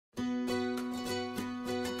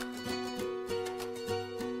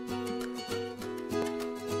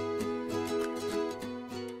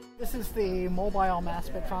is the Mobile Mass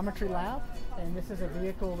Spectrometry Lab, and this is a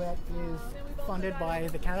vehicle that is funded by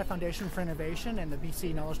the Canada Foundation for Innovation and the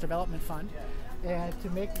BC Knowledge Development Fund, and to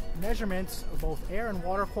make measurements of both air and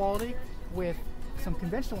water quality with some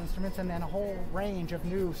conventional instruments and then a whole range of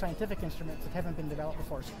new scientific instruments that haven't been developed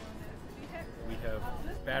before. We have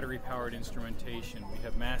battery-powered instrumentation. We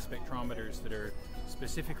have mass spectrometers that are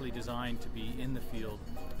specifically designed to be in the field,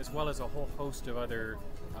 as well as a whole host of other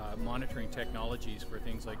monitoring technologies for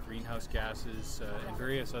things like greenhouse gases and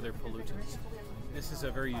various other pollutants. This is a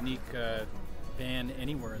very unique van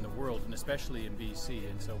anywhere in the world, and especially in BC,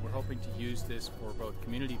 and so we're hoping to use this for both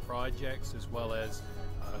community projects as well as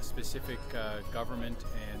specific government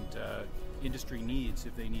and industry needs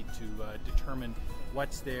if they need to determine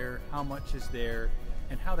what's there, how much is there,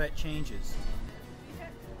 and how that changes.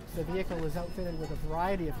 The vehicle is outfitted with a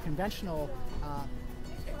variety of conventional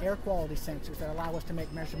air quality sensors that allow us to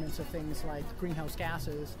make measurements of things like greenhouse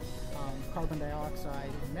gases, carbon dioxide,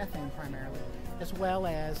 and methane primarily, as well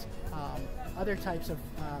as other types of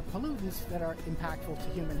pollutants that are impactful to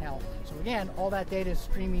human health. So again, all that data is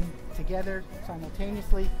streaming together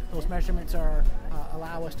simultaneously. Those measurements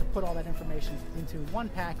allow us to put all that information into one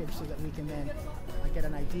package so that we can then get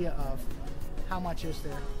an idea of how much is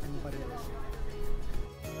there and what it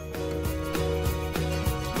is.